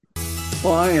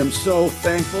Well, I am so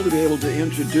thankful to be able to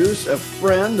introduce a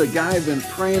friend, a guy I've been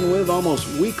praying with almost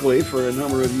weekly for a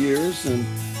number of years, and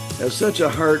has such a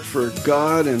heart for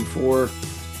God and for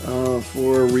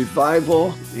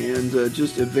revival and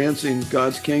just advancing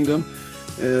God's kingdom.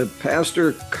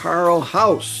 Pastor Karl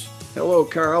House. Hello,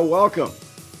 Karl. Welcome.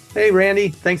 Hey, Randy.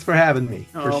 Thanks for having me.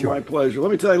 My pleasure. Let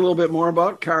me tell you a little bit more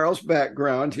about Karl's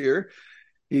background here.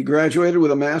 He graduated with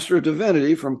a Master of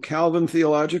Divinity from Calvin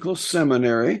Theological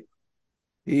Seminary.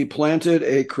 He planted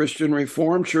a Christian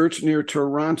Reformed church near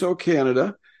Toronto,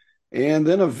 Canada, and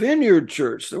then a Vineyard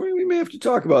Church. So we may have to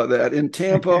talk about that in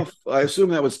Tampa. I assume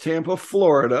that was Tampa,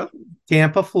 Florida.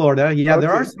 Tampa, Florida. Yeah, Okay.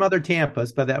 There are some other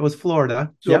Tampas, but that was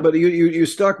Florida. So, But you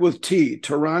stuck with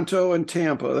Toronto and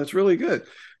Tampa. That's really good.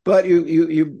 But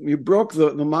you broke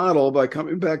the model by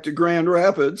coming back to Grand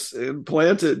Rapids and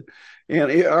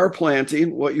are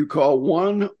planting what you call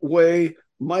Way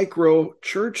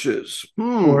MicroChurches.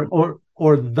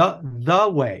 Or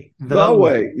the way. The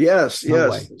way. Yes.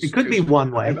 Way. It could be one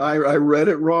way. I read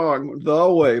it wrong.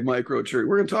 The Way MicroChurch.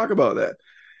 We're going to talk about that.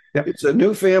 Yep. It's a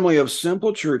new family of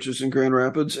simple churches in Grand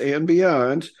Rapids and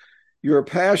beyond. Your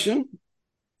passion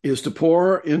is to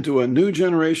pour into a new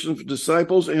generation of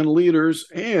disciples and leaders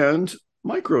and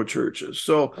microchurches.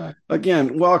 So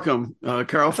again, welcome,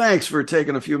 Karl. Thanks for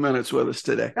taking a few minutes with us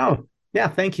today. Oh, yeah.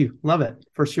 Thank you. Love it.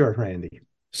 For sure, Randy.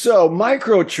 So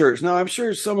microchurch. Now, I'm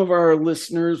sure some of our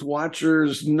listeners,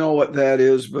 watchers know what that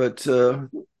is, but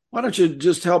why don't you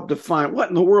just help define what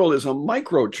in the world is a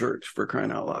microchurch, for crying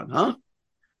out loud, huh?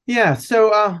 Yeah.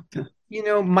 So,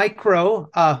 micro,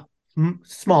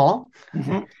 small.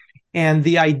 Mm-hmm. And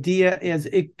the idea is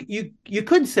you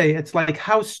could say it's like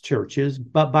house churches,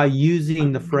 but by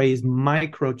using the phrase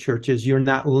microchurches, you're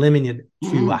not limited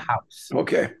to a house.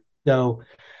 Okay.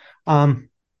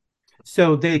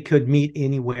 So they could meet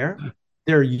anywhere.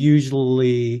 They're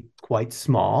usually quite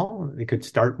small. They could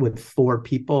start with 4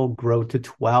 people, grow to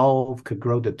 12, could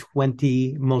grow to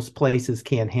 20. Most places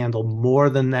can't handle more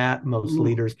than that. Most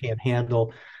leaders can't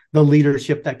handle the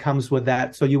leadership that comes with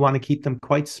that. So you want to keep them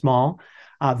quite small.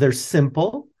 They're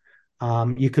simple.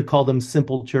 You could call them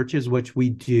simple churches, which we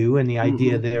do. And the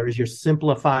idea there is you're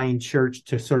simplifying church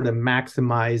to sort of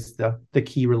maximize the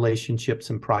key relationships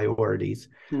and priorities.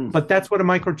 But that's what a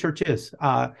microchurch is.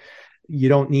 You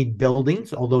don't need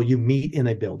buildings, although you meet in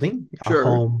a building, a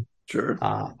home,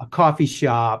 a coffee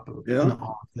shop, an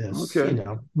office,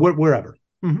 wherever.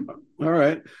 Mm-hmm. All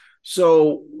right.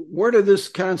 So where did this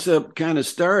concept kind of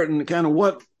start, and kind of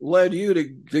what led you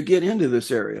to get into this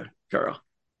area, Karl?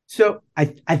 So I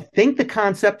think the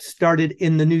concept started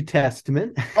in the New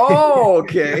Testament. Oh,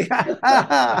 okay.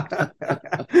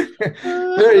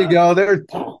 There you go.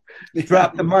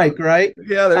 Drop the mic, right?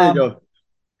 Yeah, there you go.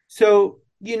 So,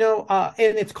 and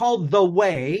it's called the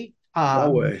Way.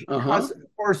 The Way. Because, of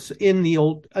course, in the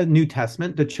Old New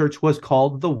Testament, the church was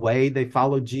called the Way. They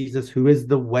followed Jesus, who is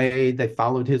the way. They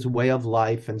followed his way of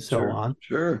life and so on.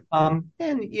 Sure. And,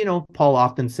 Paul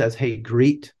often says, hey,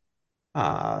 greet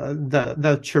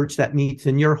the church that meets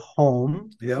in your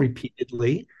home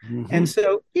repeatedly. Mm-hmm. And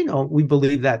so, we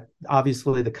believe that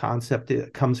obviously the concept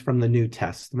comes from the New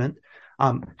Testament.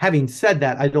 Having said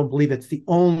that, I don't believe it's the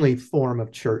only form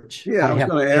of church. Yeah, I was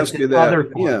going to ask you that.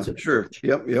 Other forms of church.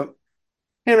 Yep.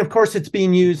 And of course, it's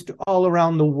being used all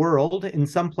around the world in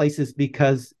some places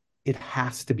because it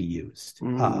has to be used.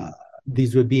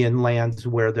 These would be in lands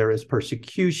where there is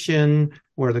persecution,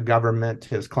 where the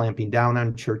government is clamping down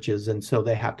on churches, and so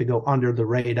they have to go under the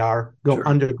radar, go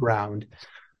underground.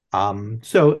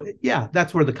 So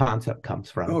that's where the concept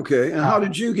comes from. Okay, and how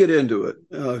did you get into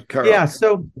it, Karl? Yeah,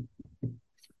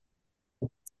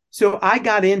 so I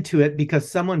got into it because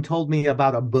someone told me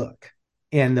about a book,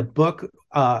 and the book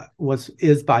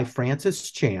is by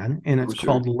Francis Chan, and it's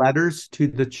called Letters to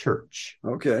the Church.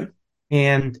 Okay.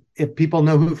 And if people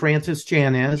know who Francis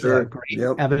Chan is, a great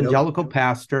evangelical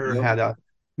pastor, had a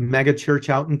mega church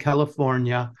out in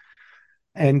California,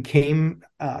 and came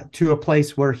to a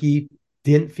place where he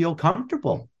didn't feel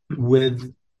comfortable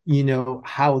with,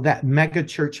 how that mega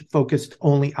church focused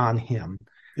only on him.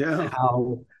 Yeah.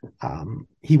 How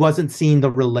he wasn't seeing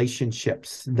the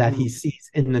relationships that he sees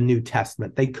in the New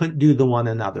Testament. They couldn't do the one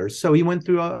another. So he went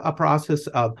through a process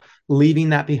of leaving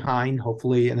that behind,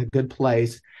 hopefully in a good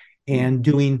place, and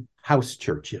doing house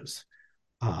churches.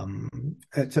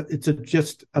 It's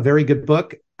just a very good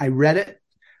book. I read it.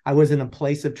 I was in a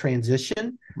place of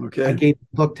transition. Okay. I gave the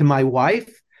book to my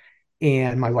wife,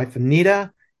 and my wife,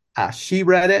 Anita. She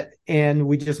read it, and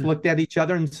we just looked at each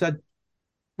other and said,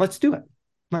 let's do it.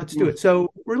 Let's do it.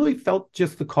 So really felt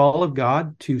just the call of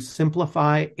God to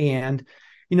simplify and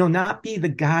not be the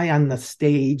guy on the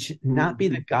stage, not be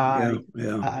the guy,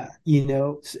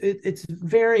 it's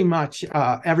very much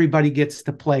everybody gets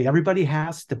to play. Everybody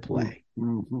has to play.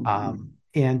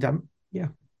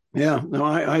 Yeah,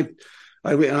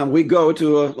 no, we go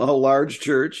to a large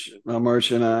church,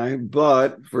 Marcia and I,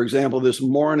 but for example, this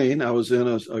morning I was in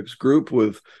a group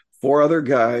with 4 other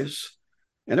guys,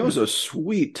 and it was a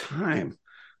sweet time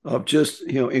of just,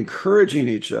 encouraging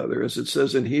each other, as it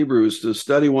says in Hebrews, to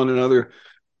study one another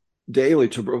daily,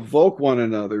 to provoke one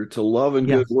another to love and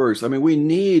good works. I mean, we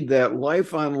need that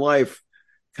life on life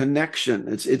connection.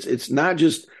 It's not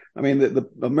just, the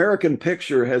American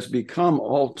picture has become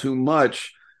all too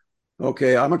much.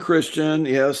 Okay, I'm a Christian.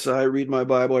 Yes, I read my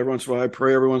Bible every once in a while. I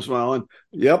pray every once in a while. And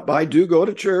yep, I do go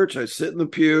to church. I sit in the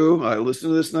pew. I listen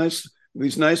to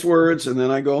these nice words, and then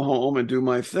I go home and do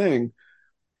my thing.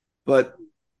 But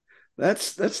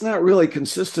that's not really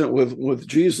consistent with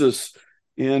Jesus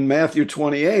in Matthew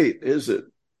 28, is it?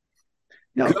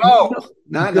 No, go.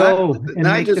 Not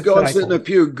just go and sit in the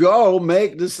pew. Go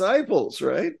make disciples,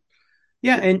 right?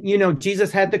 Yeah, and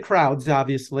Jesus had the crowds,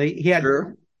 obviously. He had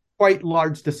quite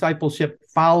large discipleship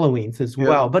followings as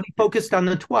well, but he focused on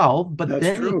the 12, but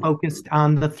he focused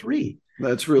on the 3.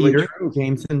 That's really Peter, true.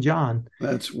 James, and John.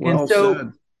 That's well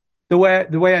said. The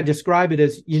way I describe it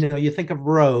is, you think of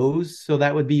rows, so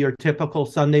that would be your typical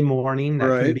Sunday morning.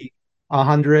 That can be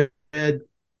 100,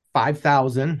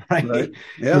 5,000, right?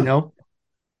 Yeah.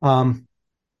 And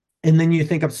then you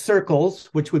think of circles,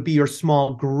 which would be your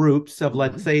small groups of,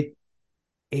 let's say,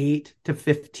 8 to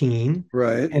 15.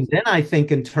 Right. And then I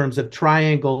think in terms of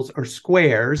triangles or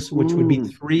squares, which would be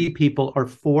 3 people or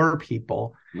 4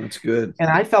 people. That's good. And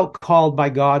I felt called by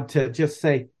God to just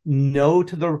say no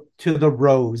to the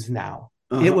rows now.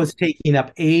 It was taking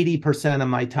up 80% of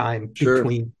my time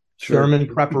between sermon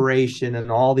preparation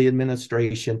and all the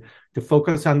administration to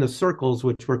focus on the circles,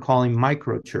 which we're calling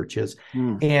microchurches,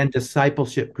 and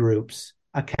discipleship groups,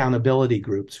 accountability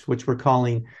groups, which we're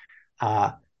calling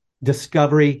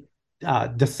discovery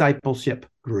discipleship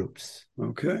groups.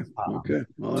 Okay.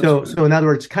 Well, so in other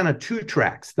words, kind of 2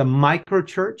 tracks: the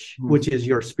microchurch, which is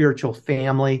your spiritual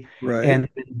family, and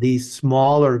these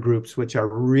smaller groups, which are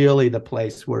really the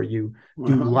place where you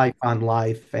do life on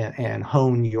life and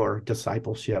hone your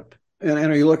discipleship. And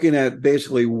are you looking at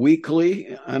basically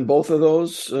weekly on both of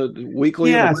those,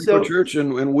 weekly in the microchurch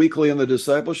and weekly in the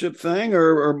discipleship thing,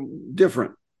 or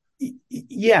different?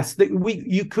 Yes,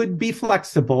 you could be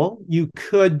flexible. You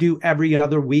could do every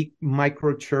other week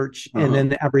microchurch, and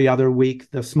then every other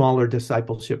week the smaller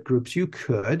discipleship groups. You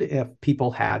could, if people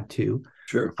had to.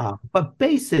 Sure. But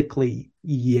basically,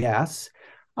 yes.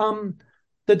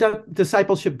 The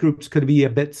discipleship groups could be a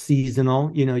bit seasonal.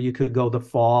 You could go the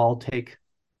fall, take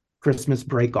Christmas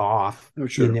break off. Oh,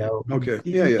 sure. Okay.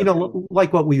 Yeah.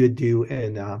 Like what we would do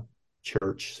in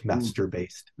church, semester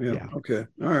based. Yeah. Okay.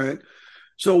 All right.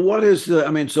 So what is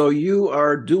so you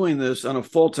are doing this on a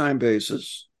full-time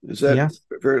basis. Is that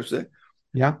fair to say?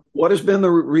 Yeah. What has been the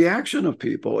reaction of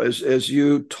people as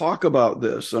you talk about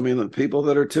this? The people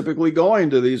that are typically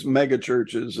going to these mega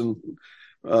churches and,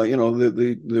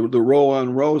 the row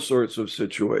on row sorts of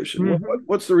situation.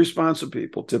 What's the response of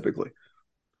people typically?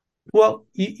 Well,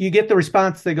 you get the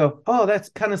response. They go, "Oh, that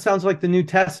kind of sounds like the New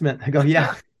Testament." I go,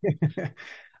 "Yeah."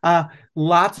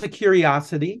 Lots of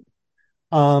curiosity.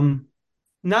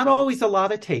 Not always a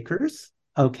lot of takers.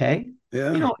 Okay.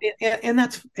 Yeah. And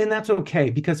that's okay,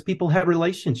 because people have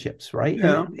relationships, right?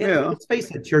 Yeah. Let's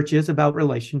face it, church is about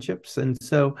relationships. And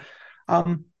so,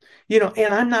 and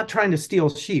I'm not trying to steal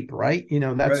sheep, right?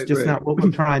 That's not what we're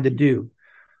trying to do.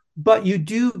 But you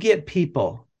do get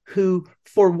people who,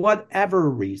 for whatever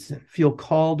reason, feel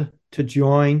called to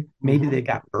join. Maybe they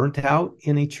got burnt out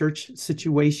in a church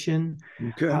situation.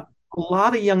 Okay. A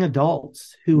lot of young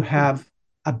adults who have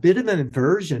a bit of an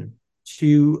aversion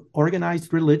to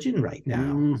organized religion right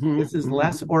now. This is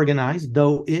less organized,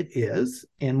 though it is.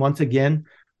 And once again,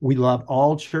 we love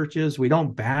all churches. We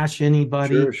don't bash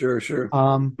anybody. Sure.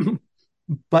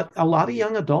 But a lot of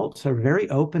young adults are very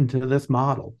open to this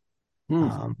model.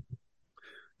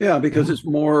 Because it's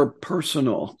more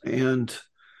personal and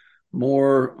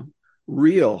more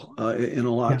real in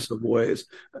lots of ways.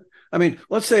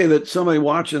 Let's say that somebody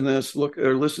watching this,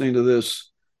 or listening to this,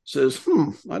 says,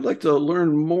 I'd like to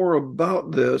learn more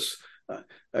about this.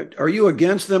 Are you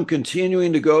against them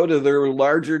continuing to go to their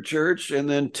larger church and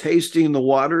then tasting the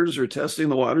waters, or testing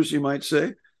the waters, you might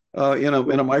say, in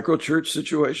a micro church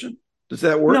situation? Does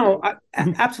that work? No,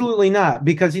 absolutely not.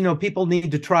 Because, people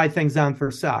need to try things on for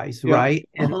size, right?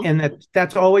 And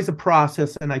that's always a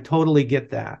process. And I totally get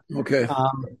that. Okay.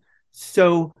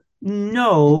 So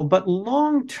no, but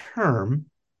long term,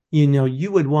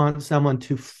 you would want someone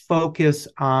to focus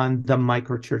on the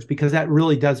microchurch because that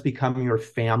really does become your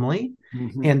family.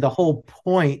 Mm-hmm. And the whole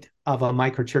point of a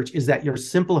microchurch is that you're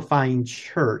simplifying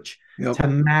church Yep. to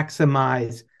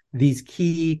maximize these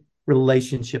key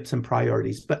relationships and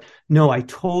priorities. But no, I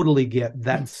totally get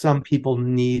that some people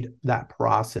need that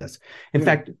process. In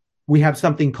fact, we have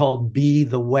something called Be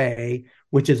the Way,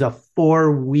 which is a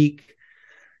 4-week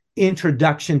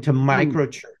introduction to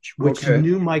microchurch, which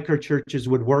new microchurches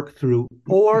would work through,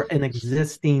 or an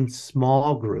existing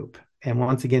small group. And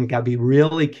once again, got to be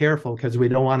really careful because we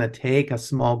don't want to take a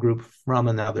small group from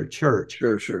another church.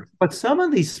 Sure. But some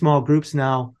of these small groups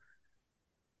now,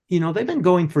 they've been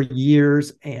going for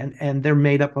years and they're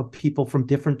made up of people from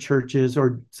different churches,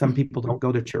 or some people don't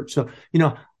go to church. So,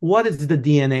 what is the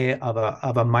DNA of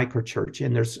a microchurch?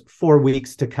 And there's 4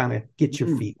 weeks to kind of get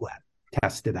your feet wet,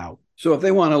 test it out. So if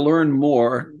they want to learn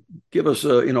more, give us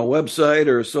a website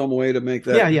or some way to make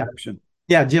that connection.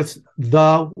 Yeah, just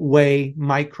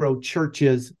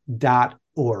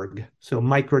thewaymicrochurches.org. So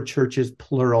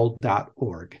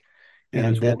microchurchesplural.org.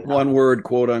 And then one word,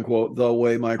 quote unquote,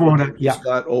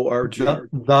 thewaymicrochurches.org.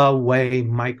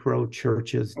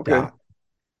 Thewaymicrochurches. Okay.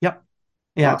 Yep.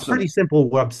 Yeah, Awesome. It's a pretty simple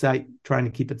website, trying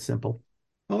to keep it simple.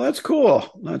 Well, that's cool.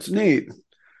 That's neat.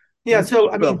 Yeah, so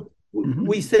I mean,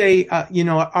 we say,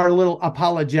 our little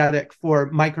apologetic for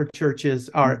microchurches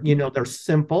are, they're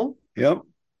simple. Yep.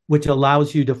 Which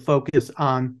allows you to focus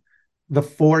on the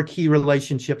 4 key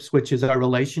relationships, which is our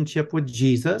relationship with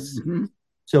Jesus. Mm-hmm.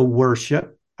 So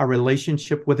worship, our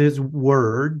relationship with his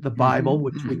word, the Bible,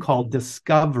 which we call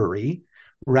discovery,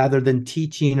 rather than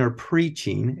teaching or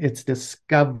preaching. It's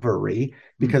discovery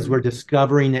because we're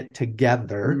discovering it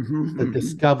together, the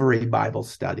discovery Bible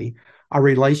study. Our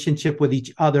relationship with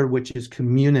each other, which is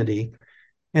community.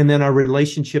 And then our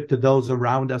relationship to those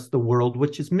around us, the world,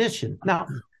 which is mission. Now,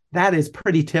 that is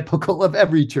pretty typical of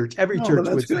every church. Every church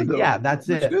would say, that's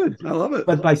it. Good. I love it.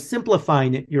 But by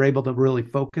simplifying it, you're able to really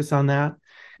focus on that.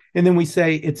 And then we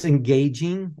say it's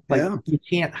engaging. You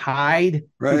can't hide.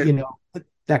 Right.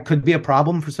 That could be a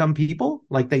problem for some people.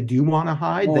 Like they do want to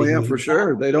hide. Oh, for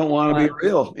sure. They don't want to be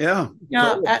real. Yeah. Yeah,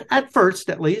 totally. At first,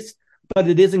 at least. But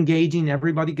it is engaging.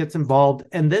 Everybody gets involved.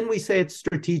 And then we say it's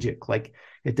strategic. Like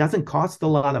it doesn't cost a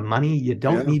lot of money. You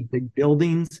don't need big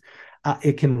buildings.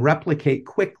 It can replicate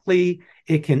quickly.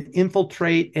 It can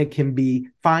infiltrate. It can be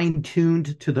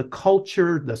fine-tuned to the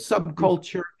culture, the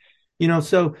subculture.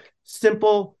 So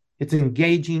simple. It's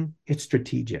engaging. It's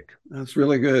strategic. That's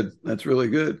really good.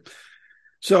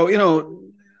 So,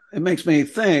 it makes me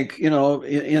think,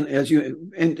 as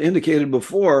you indicated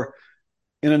before,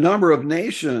 in a number of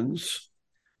nations,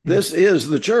 this is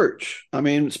the church. I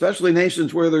mean, especially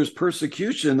nations where there's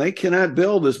persecution, they cannot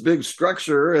build this big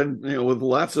structure and, with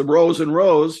lots of rows and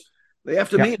rows. They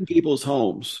have to meet in people's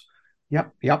homes.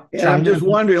 Yep. And I'm just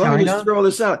wondering, let me just throw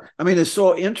this out. I mean, it's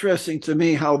so interesting to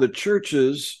me how the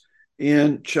churches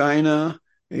in China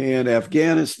and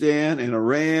Afghanistan and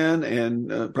Iran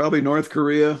and probably North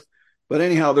Korea, but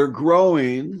anyhow, they're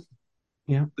growing.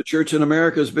 Yeah. The church in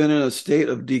America has been in a state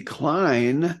of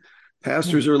decline.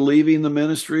 Pastors are leaving the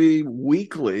ministry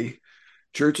weekly.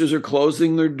 Churches are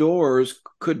closing their doors.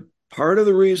 Could part of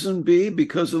the reason be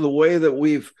because of the way that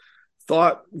we've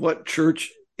thought what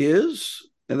church is,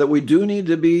 and that we do need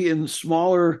to be in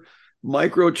smaller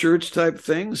micro church type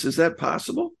things? Is that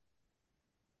possible?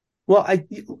 Well,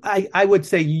 I would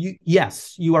say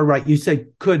yes, you are right. You said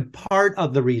could part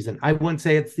of the reason. I wouldn't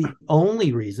say it's the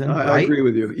only reason. I agree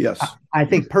with you. Yes. I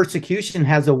think persecution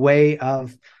has a way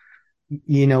of,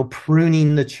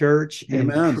 pruning the church and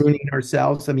pruning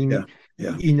ourselves. I mean,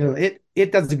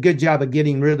 it does a good job of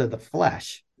getting rid of the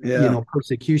flesh. Yeah.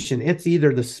 Persecution. It's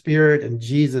either the Spirit and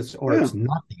Jesus or it's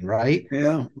nothing, right?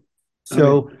 Yeah.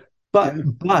 So, but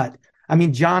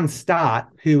John Stott,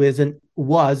 who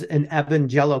was an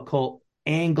evangelical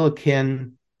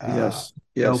Anglican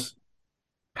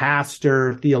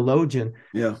pastor, theologian.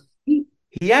 Yeah.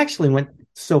 He actually went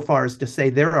so far as to say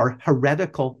there are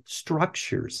heretical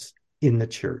structures in the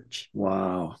church.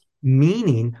 Wow.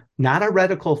 Meaning not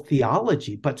heretical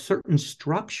theology, but certain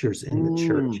structures in the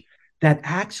church that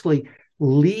actually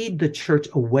lead the church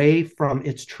away from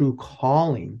its true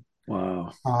calling.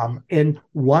 Wow. And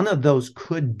one of those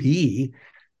could be,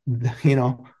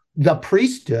 the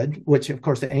priesthood, which of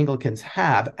course the Anglicans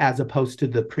have, as opposed to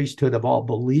the priesthood of all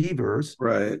believers.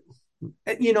 Right.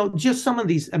 Just some of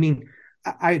these,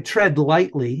 I tread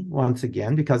lightly once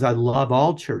again because I love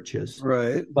all churches.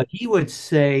 Right. But he would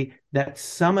say that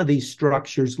some of these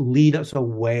structures lead us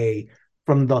away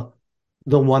from the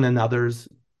one another's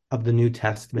of the New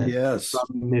Testament. Yes.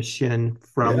 From mission,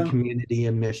 from community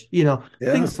and mission,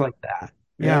 things like that.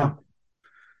 Yeah.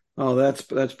 Oh,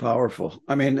 that's powerful.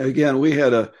 I mean, again,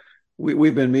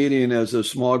 we've been meeting as a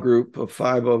small group of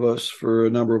 5 of us for a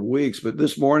number of weeks, but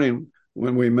this morning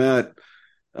when we met,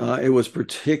 it was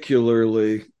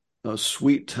particularly a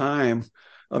sweet time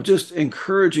of just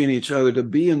encouraging each other to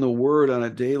be in the Word on a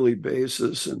daily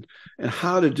basis and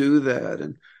how to do that.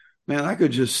 And man, I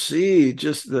could just see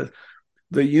just the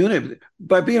unit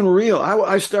by being real.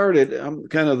 I'm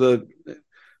kind of the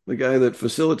guy that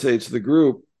facilitates the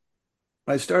group.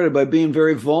 I started by being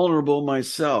very vulnerable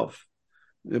myself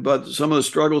about some of the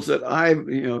struggles that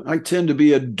I tend to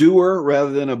be a doer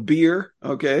rather than a beer.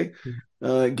 Okay.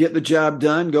 Get the job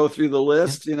done, go through the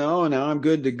list, and now I'm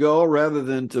good to go, rather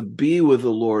than to be with the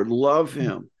Lord, love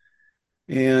Him.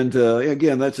 And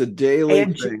again, that's a daily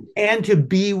thing. And to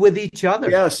be with each other.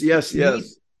 Yes.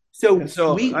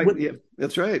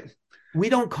 That's right. We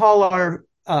don't call our,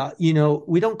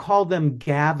 we don't call them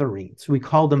gatherings. We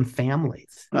call them families.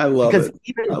 I love it. Because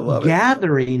even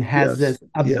gathering has this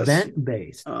event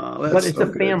based, but it's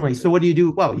a family. So what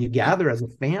do? Well, you gather as a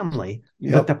family,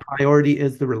 but the priority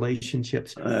is the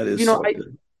relationships. That is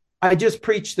good. I just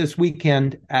preached this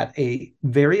weekend at a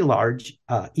very large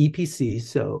EPC,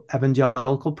 so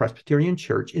Evangelical Presbyterian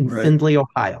Church in Findlay,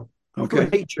 Ohio. Okay.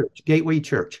 Great church, Gateway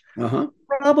Church.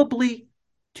 Probably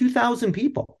 2,000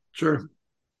 people. Sure.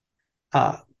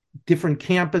 Different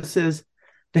campuses.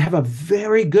 They have a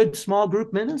very good small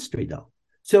group ministry, though.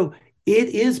 So it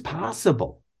is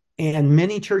possible. And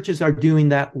many churches are doing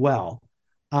that well.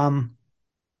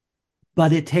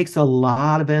 But it takes a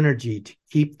lot of energy to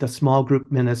keep the small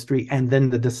group ministry and then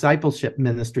the discipleship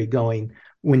ministry going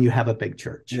when you have a big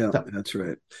church. Yeah, that's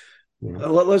right.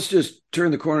 Let's just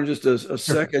turn the corner just a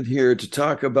second here to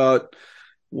talk about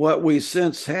what we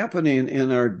sense happening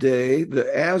in our day,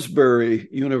 the Asbury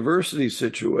University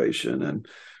situation. And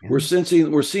we're seeing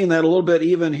that a little bit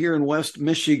even here in West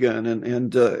Michigan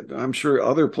and I'm sure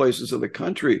other places of the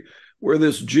country, where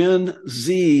this Gen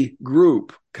Z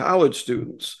group, college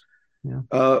students,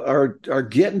 are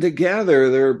getting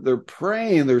together. They're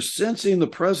praying. They're sensing the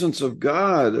presence of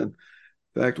God. And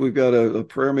in fact, we've got a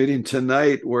prayer meeting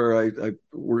tonight where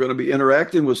we're going to be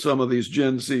interacting with some of these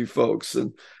Gen Z folks,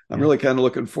 and I'm really kind of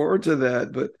looking forward to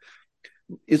that. But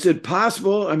is it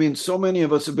possible? I mean, so many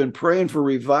of us have been praying for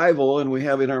revival, and we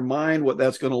have in our mind what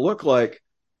that's going to look like.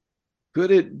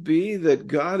 Could it be that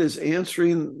God is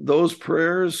answering those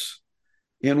prayers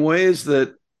in ways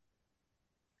that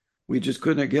we just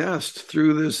couldn't have guessed,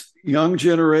 through this young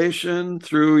generation,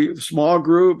 through small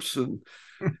groups, and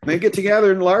they get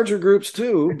together in larger groups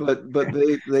too, but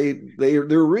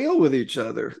they're real with each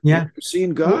other. Yeah. They've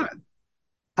seen God. Well,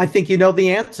 I think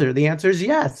the answer. The answer is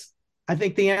yes. I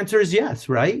think the answer is yes,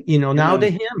 right? Now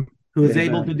to Him who is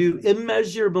able to do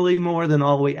immeasurably more than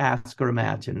all we ask or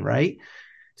imagine, right?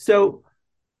 So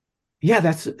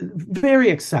that's very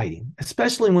exciting,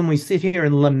 especially when we sit here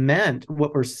and lament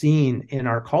what we're seeing in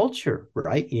our culture,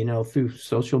 right? Through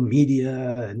social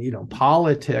media and,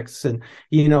 politics. And,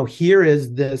 here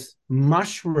is this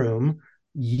mushroom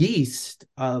yeast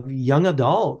of young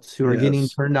adults who are getting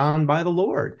turned on by the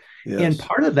Lord. Yes. And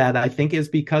part of that, I think, is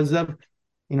because of,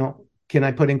 can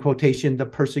I put in quotation, the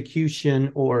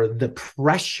persecution or the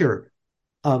pressure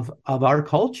of our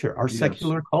culture, our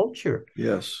secular culture.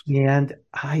 Yes. And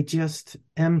I just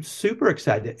am super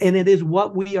excited. And it is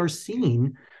what we are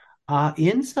seeing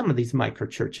in some of these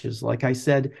microchurches. Like I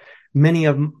said, many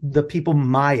of the people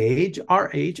my age,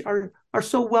 our age, are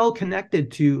so well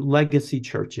connected to legacy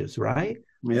churches, right?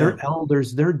 Yeah. They're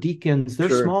elders, they're deacons, they're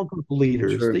small group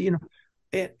leaders,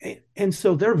 and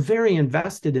so they're very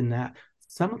invested in that.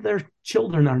 Some of their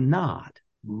children are not.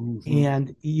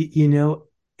 And,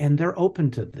 and they're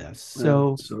open to this.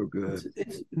 So, so good.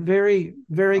 It's very,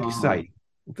 very exciting.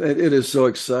 It is so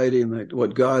exciting that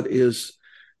what God is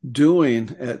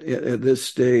doing at this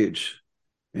stage.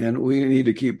 And we need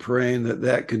to keep praying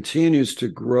that continues to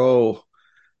grow,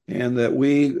 and that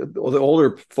the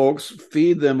older folks,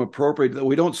 feed them appropriately, that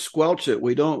we don't squelch it.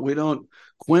 We don't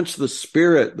quench the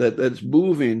spirit that's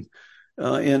moving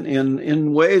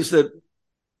in ways that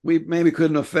we maybe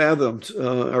couldn't have fathomed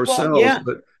ourselves.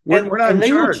 But we're not in charge.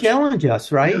 They will challenge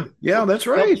us, right? Yeah, that's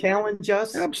right. They'll challenge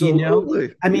us.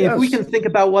 Absolutely. I mean, if we can think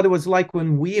about what it was like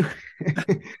when we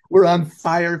were on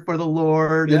fire for the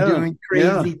Lord and doing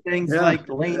crazy things like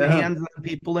laying hands on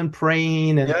people and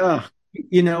praying and,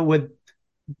 with,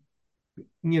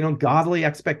 godly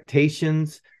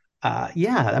expectations. They're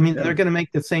going to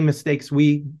make the same mistakes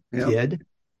we did,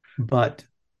 but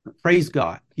praise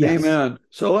God. Yes. Amen.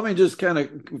 So let me just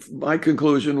my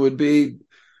conclusion would be,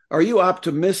 are you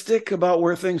optimistic about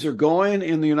where things are going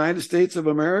in the United States of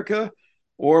America?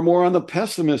 or more on the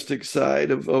pessimistic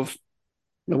side of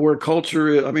where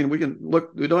culture, I mean, we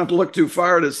don't have to look too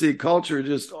far to see culture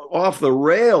just off the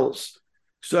rails.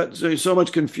 So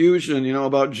much confusion,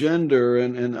 about gender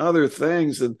and other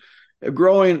things, and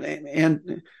growing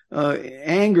and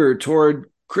anger toward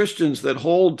Christians that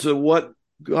hold to what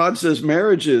God says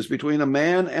marriage is between a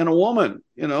man and a woman,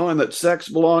 and that sex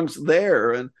belongs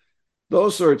there, and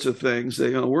those sorts of things.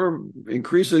 We're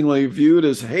increasingly viewed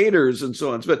as haters and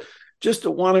so on. But just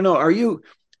to want to know, are you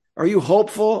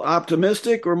hopeful,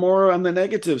 optimistic, or more on the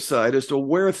negative side as to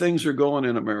where things are going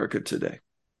in America today?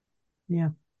 Yeah.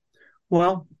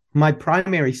 Well, my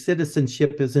primary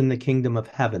citizenship is in the kingdom of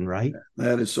heaven, right?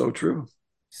 That is so true.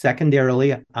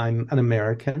 Secondarily, I'm an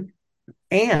American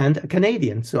and a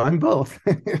Canadian, so I'm both.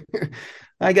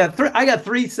 I got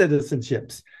three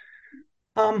citizenships.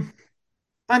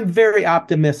 I'm very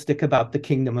optimistic about the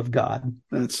kingdom of God.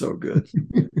 That's so good.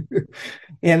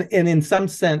 and in some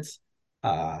sense,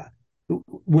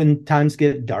 when times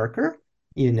get darker,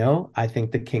 I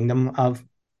think the kingdom of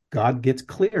God gets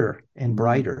clearer and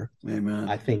brighter. Amen.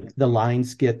 I think the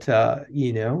lines get,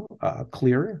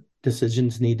 clearer.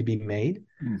 Decisions need to be made.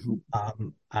 Mm-hmm.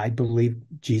 I believe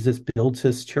Jesus builds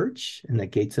his church, and the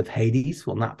gates of Hades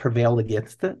will not prevail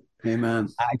against it. Amen.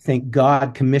 I think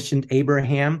God commissioned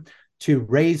Abraham to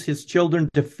raise his children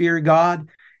to fear God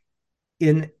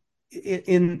in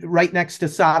right next to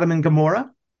Sodom and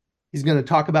Gomorrah. He's going to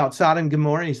talk about Sodom and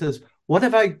Gomorrah. He says, what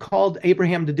have I called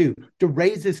Abraham to do? To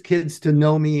raise his kids to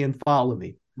know me and follow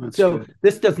me. That's so good.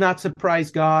 This does not surprise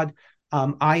God.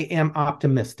 I am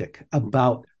optimistic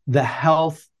about the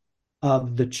health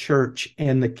of the church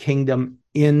and the kingdom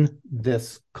in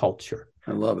this culture.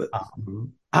 I love it.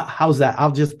 How's that?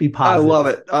 I'll just be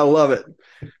positive. I love it.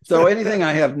 So anything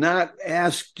I have not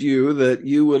asked you that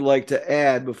you would like to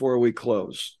add before we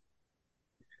close?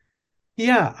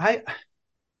 Yeah,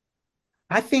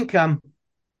 I think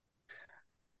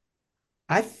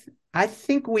I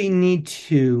think we need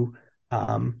to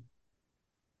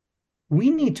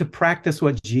practice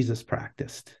what Jesus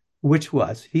practiced, which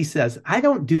was, he says, I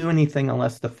don't do anything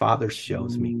unless the Father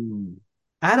shows me.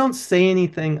 I don't say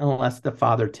anything unless the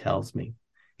Father tells me.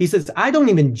 He says, I don't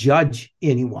even judge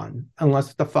anyone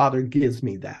unless the Father gives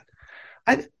me that.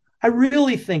 I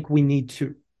really think we need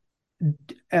to,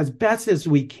 as best as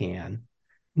we can,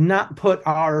 not put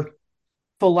our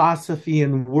philosophy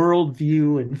and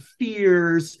worldview and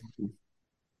fears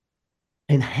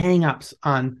and hang-ups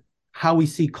on how we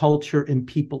see culture and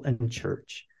people and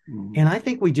church. And I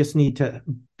think we just need to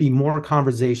be more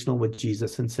conversational with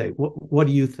Jesus and say, what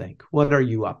do you think? What are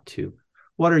you up to?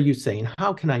 What are you saying?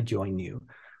 How can I join you?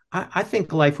 I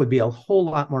think life would be a whole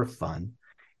lot more fun.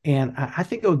 And I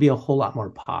think it would be a whole lot more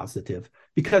positive,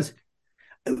 because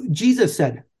Jesus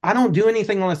said, I don't do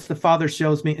anything unless the Father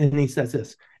shows me. And he says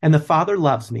this, and the Father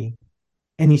loves me,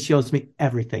 and he shows me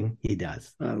everything he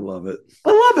does. I love it.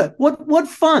 I love it. What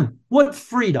fun, what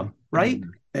freedom, right?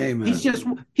 Amen.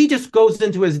 He just goes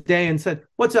into his day and said,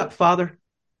 what's up, Father?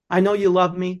 I know you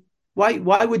love me. Why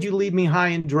would you leave me high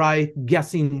and dry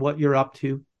guessing what you're up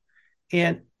to?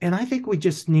 And I think we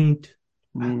just need,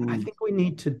 I think we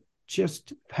need to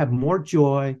just have more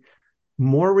joy,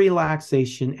 more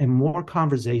relaxation, and more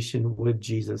conversation with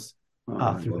Jesus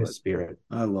through his Spirit.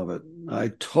 I love it.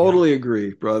 I totally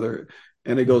agree, brother.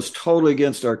 And it goes totally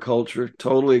against our culture,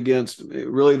 totally against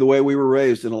really the way we were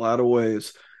raised in a lot of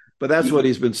ways. But that's what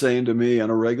he's been saying to me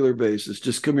on a regular basis.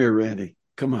 Just come here, Randy.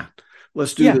 Come on.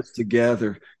 Let's do this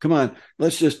together. Come on.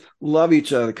 Let's just love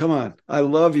each other. Come on. I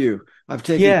love you. I've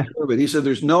taken care of it. He said,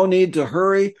 there's no need to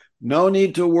hurry, no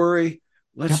need to worry.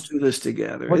 Let's do this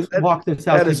together. Let's walk this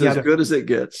out together. That is as good as it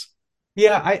gets.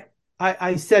 Yeah,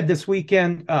 I said this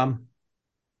weekend,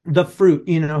 the fruit,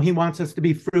 he wants us to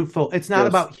be fruitful. It's not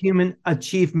about human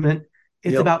achievement.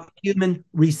 It's about human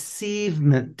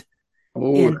receivement.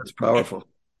 Oh, that's powerful.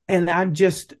 And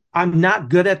I'm not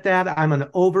good at that. I'm an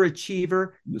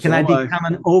overachiever. Can I become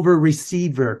an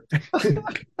over-receiver?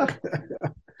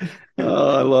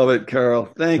 Oh, I love it, Karl.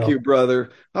 Thank you,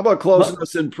 brother. How about closing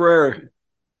us in prayer?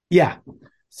 Yeah.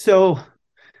 So,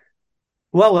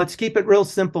 let's keep it real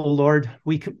simple, Lord.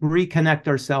 We reconnect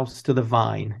ourselves to the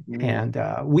vine. And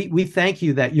we thank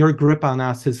you that your grip on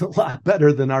us is a lot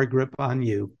better than our grip on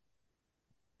you.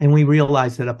 And we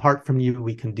realize that apart from you,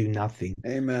 we can do nothing.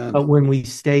 Amen. But when we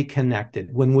stay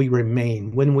connected, when we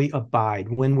remain, when we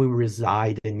abide, when we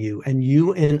reside in you and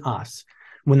you in us,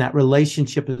 when that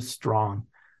relationship is strong,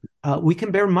 we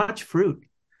can bear much fruit,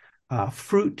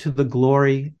 fruit to the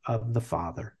glory of the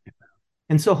Father.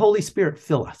 And so, Holy Spirit,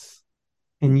 fill us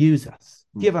and use us.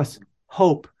 Give us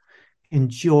hope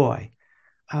and joy.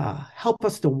 Help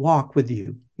us to walk with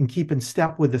you, and keep in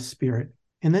step with the Spirit.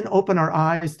 And then open our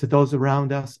eyes to those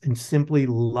around us and simply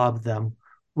love them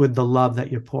with the love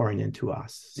that you're pouring into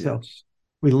us. Yes. So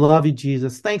we love you,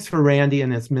 Jesus. Thanks for Randy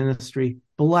and his ministry.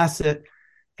 Bless it.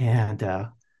 And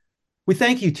we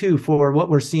thank you, too, for what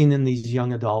we're seeing in these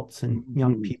young adults and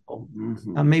young people.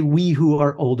 May we who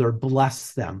are older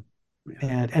bless them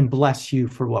and bless you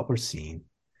for what we're seeing.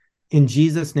 In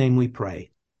Jesus' name we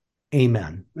pray.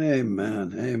 Amen.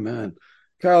 Amen. Amen.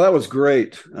 Karl, that was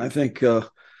great. I think a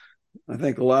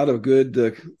lot of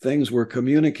good things were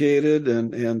communicated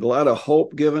and a lot of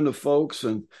hope given to folks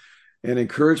and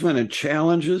encouragement and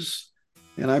challenges.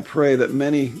 And I pray that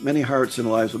many, many hearts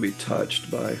and lives will be touched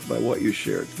by what you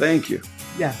shared. Thank you.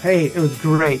 Yeah. Hey, it was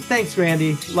great. Thanks,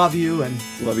 Randy. Love you. And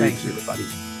love thanks, you too. Everybody.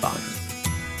 Bye.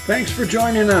 Thanks for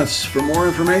joining us. For more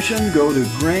information, go to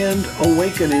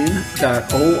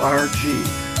grandawakening.org.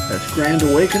 That's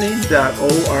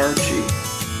grandawakening.org.